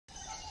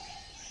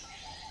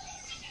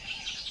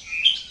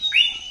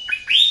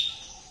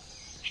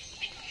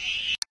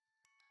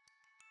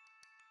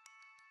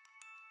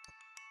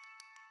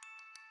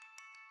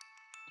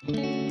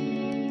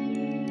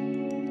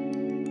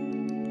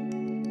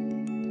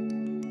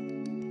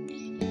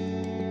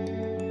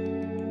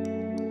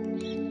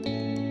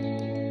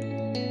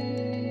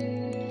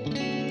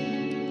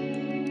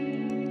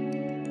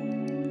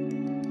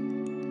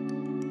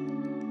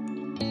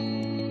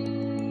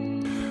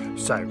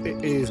So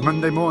it is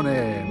Monday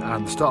morning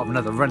and the start of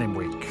another running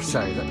week. So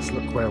let's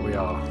look where we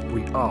are.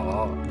 We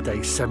are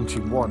day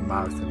 71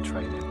 marathon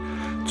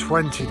training.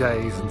 20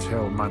 days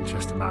until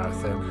Manchester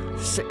Marathon,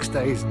 6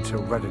 days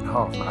until Reading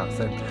Half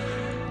Marathon,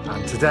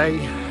 and today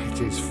it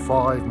is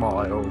 5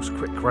 miles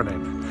quick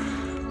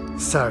running.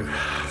 So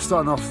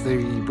starting off the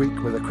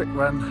week with a quick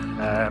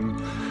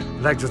run.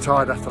 Legs are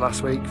tired after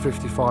last week,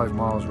 55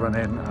 miles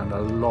running and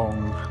a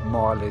long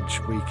mileage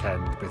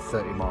weekend with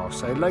 30 miles.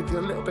 So legs are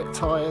a little bit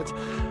tired,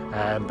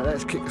 but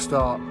let's kick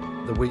start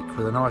the week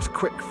with a nice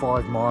quick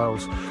 5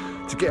 miles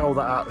to get all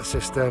that out of the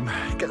system,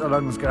 get the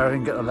lungs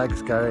going, get the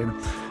legs going,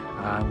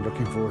 and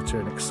looking forward to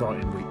an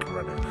exciting week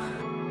running.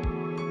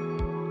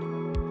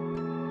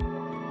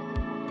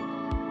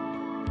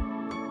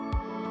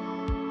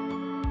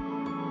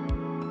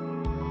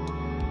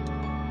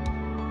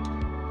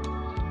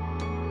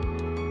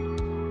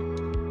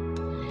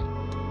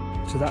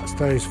 So that's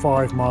those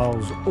 5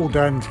 miles all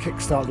done to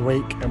kickstart the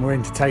week, and we're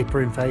into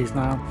tapering phase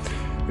now,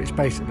 which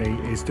basically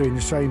is doing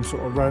the same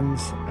sort of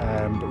runs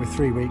but with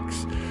 3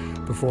 weeks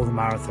before the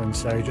marathon.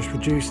 So just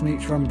reducing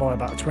each run by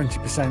about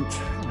 20%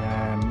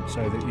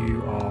 so that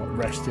you are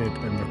rested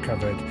and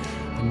recovered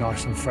and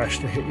nice and fresh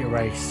to hit your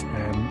race.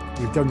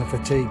 We've done the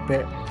fatigue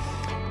bit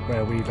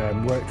where we've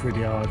worked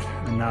really hard,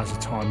 and now's the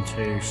time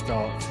to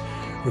start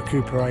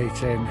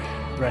recuperating,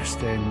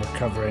 resting,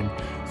 recovering,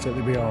 so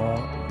that we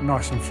are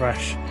nice and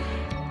fresh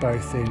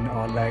both in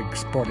our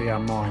legs, body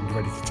and mind,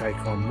 ready to take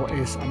on what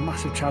is a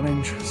massive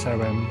challenge. So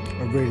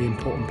a really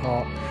important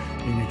part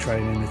in your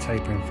training, the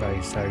tapering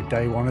phase. So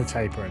day 1 of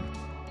tapering.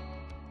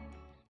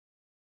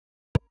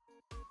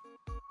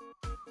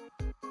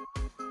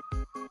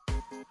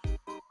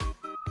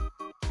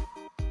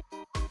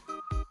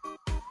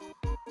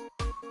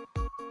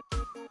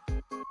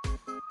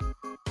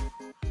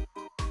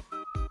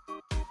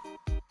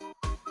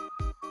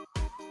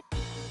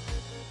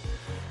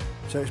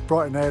 So it's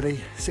bright and early,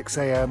 6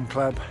 AM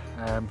club,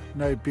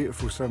 no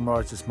beautiful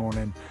sunrise this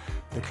morning.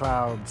 The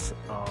clouds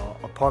are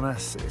upon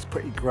us, it's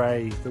pretty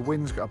grey, the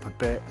wind's got up a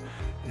bit,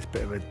 it's a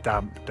bit of a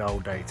damp, dull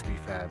day to be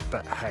fair,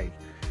 but hey,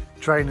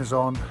 trainers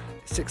on,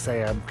 6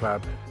 AM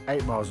club,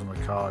 8 miles on the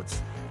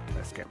cards,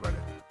 let's get running.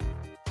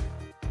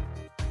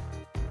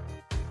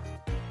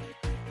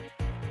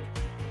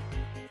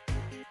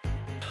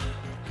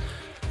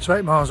 So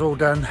 8 miles all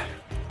done.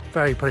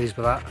 Very pleased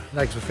with that.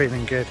 Legs were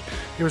feeling good.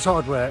 It was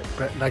hard work,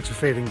 but legs were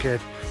feeling good.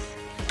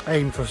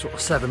 Aimed for sort of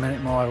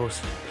 7-minute miles,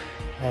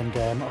 and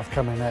I've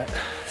come in at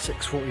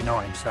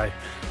 6:49. So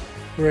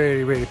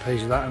really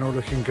pleased with that, and all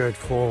looking good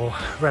for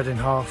Reading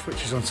Half,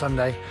 which is on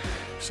Sunday.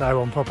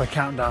 So I'm proper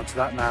countdown to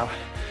that now.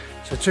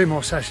 So 2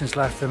 more sessions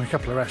left and a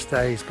couple of rest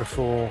days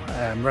before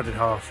Reading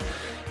Half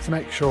to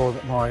make sure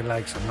that my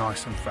legs are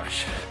nice and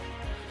fresh.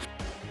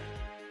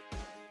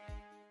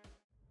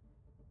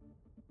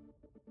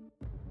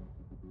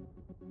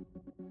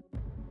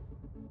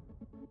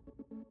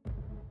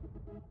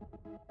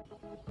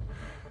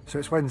 So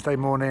it's Wednesday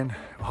morning,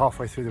 we're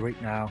halfway through the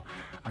week now,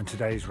 and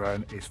today's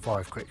run is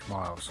 5 quick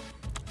miles.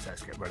 So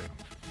let's get running.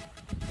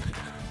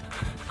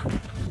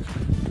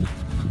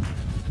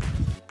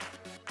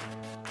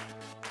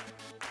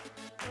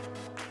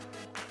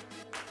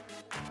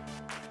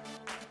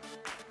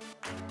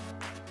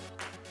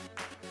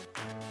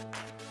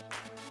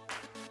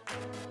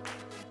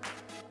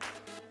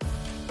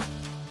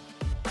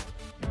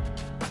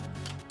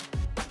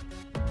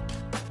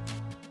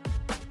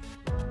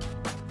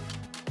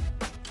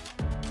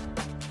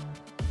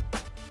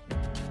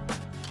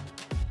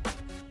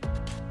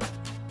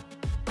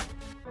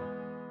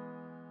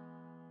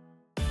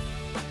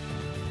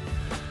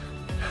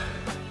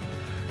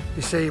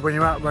 You see, when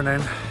you're out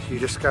running, you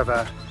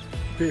discover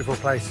beautiful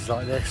places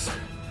like this,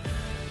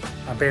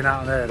 and being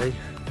out and early,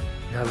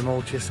 you have them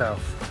all to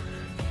yourself.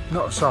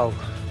 Not a soul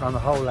around the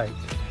whole lake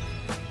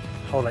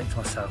to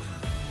myself.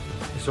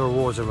 It's the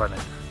rewards of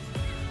running.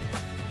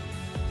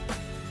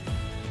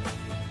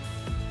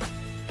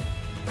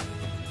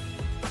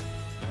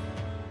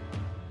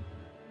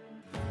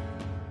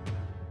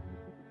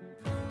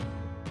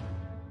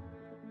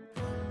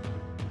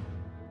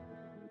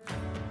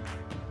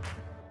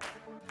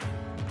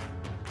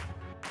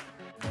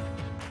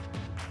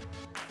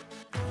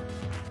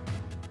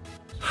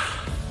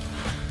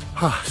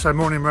 So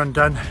morning run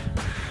done,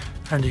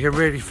 and you can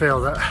really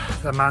feel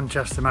that the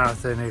Manchester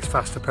Marathon is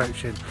fast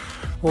approaching.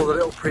 All the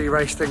little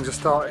pre-race things are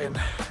starting.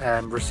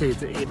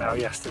 Received the email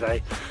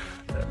yesterday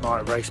that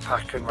my race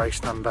pack and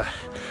race number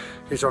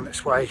is on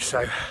its way,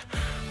 so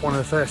one of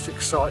the first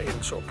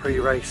exciting sort of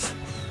pre-race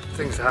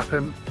things to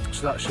happen.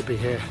 So that should be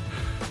here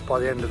by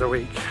the end of the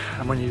week,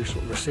 and when you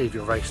sort of receive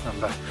your race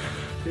number,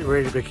 it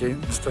really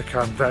begins to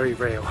become very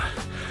real.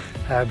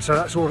 So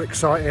that's all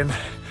exciting.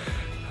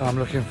 I'm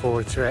looking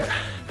forward to it.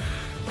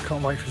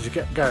 Can't wait for it to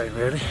get going,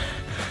 really.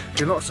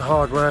 Do lots of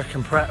hard work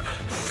and prep,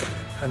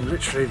 and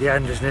literally the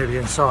end is nearly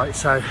in sight.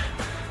 So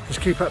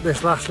just keep up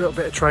this last little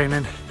bit of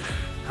training,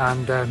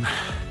 and the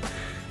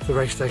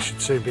race day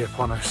should soon be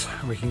upon us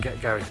and we can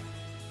get going.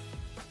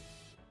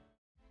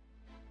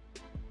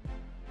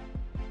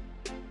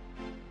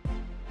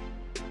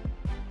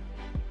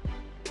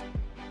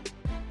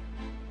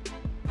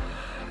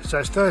 So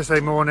it's Thursday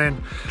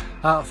morning,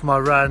 out for my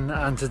run,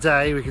 and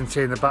today we can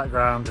see in the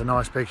background a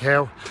nice big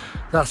hill.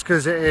 That's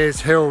because it is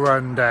hill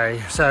run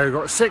day. So we've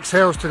got 6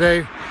 hills to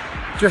do,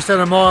 just done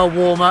a mile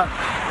warm up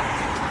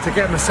to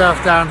get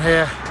myself down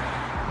here,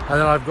 and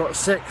then I've got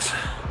 6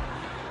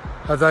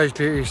 of those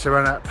beauties to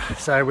run up.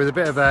 So with a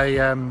bit of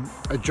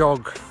a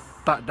jog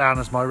back down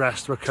as my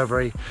rest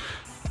recovery,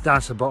 down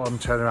to the bottom,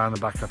 turn around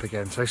and back up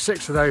again. So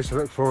 6 of those to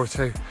look forward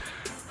to.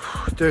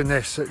 Doing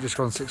this at just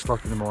gone 6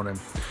 o'clock in the morning,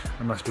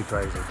 it must be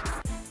crazy.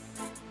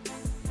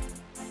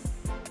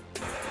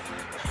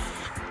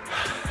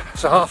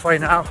 So halfway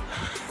now,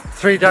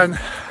 3 done,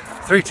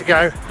 3 to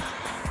go.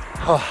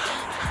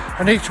 Oh,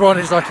 and each one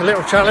is like a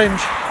little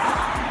challenge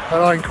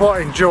that I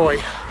quite enjoy.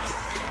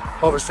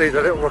 Obviously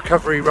the little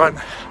recovery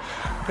run,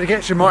 but it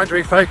gets your mind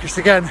refocused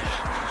again.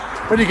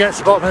 When you get to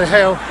the bottom of the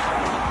hill,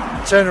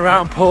 turn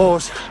around,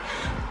 pause,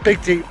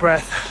 big deep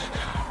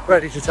breath,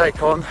 ready to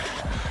take on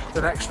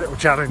the next little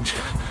challenge.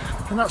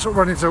 And that's what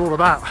running's all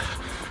about,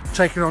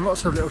 taking on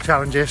lots of little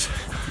challenges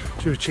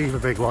to achieve a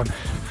big one.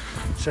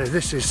 So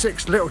this is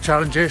 6 little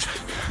challenges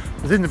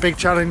within the big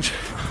challenge,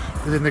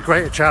 within the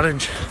greater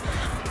challenge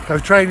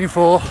of training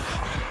for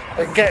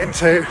and getting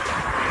to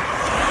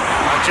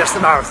just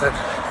the marathon.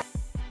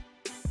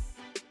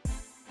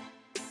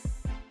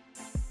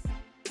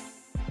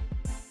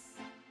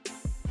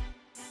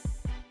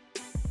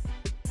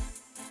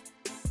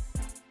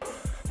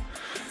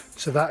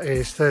 So that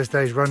is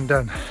Thursday's run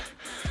done.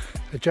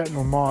 A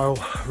gentle mile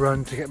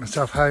run to get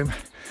myself home,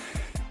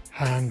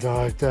 and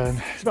I've done,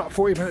 it's about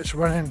 40 minutes of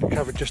running,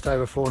 covered just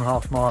over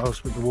 4.5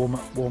 miles with the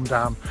warm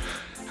down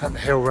and the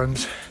hill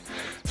runs.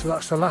 So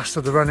that's the last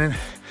of the running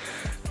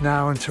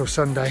now until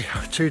Sunday.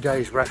 2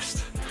 days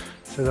rest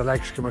so the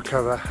legs can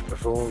recover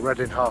before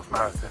Reading half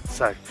marathon.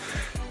 So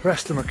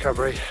rest and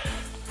recovery,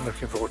 I'm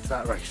looking forward to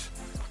that race.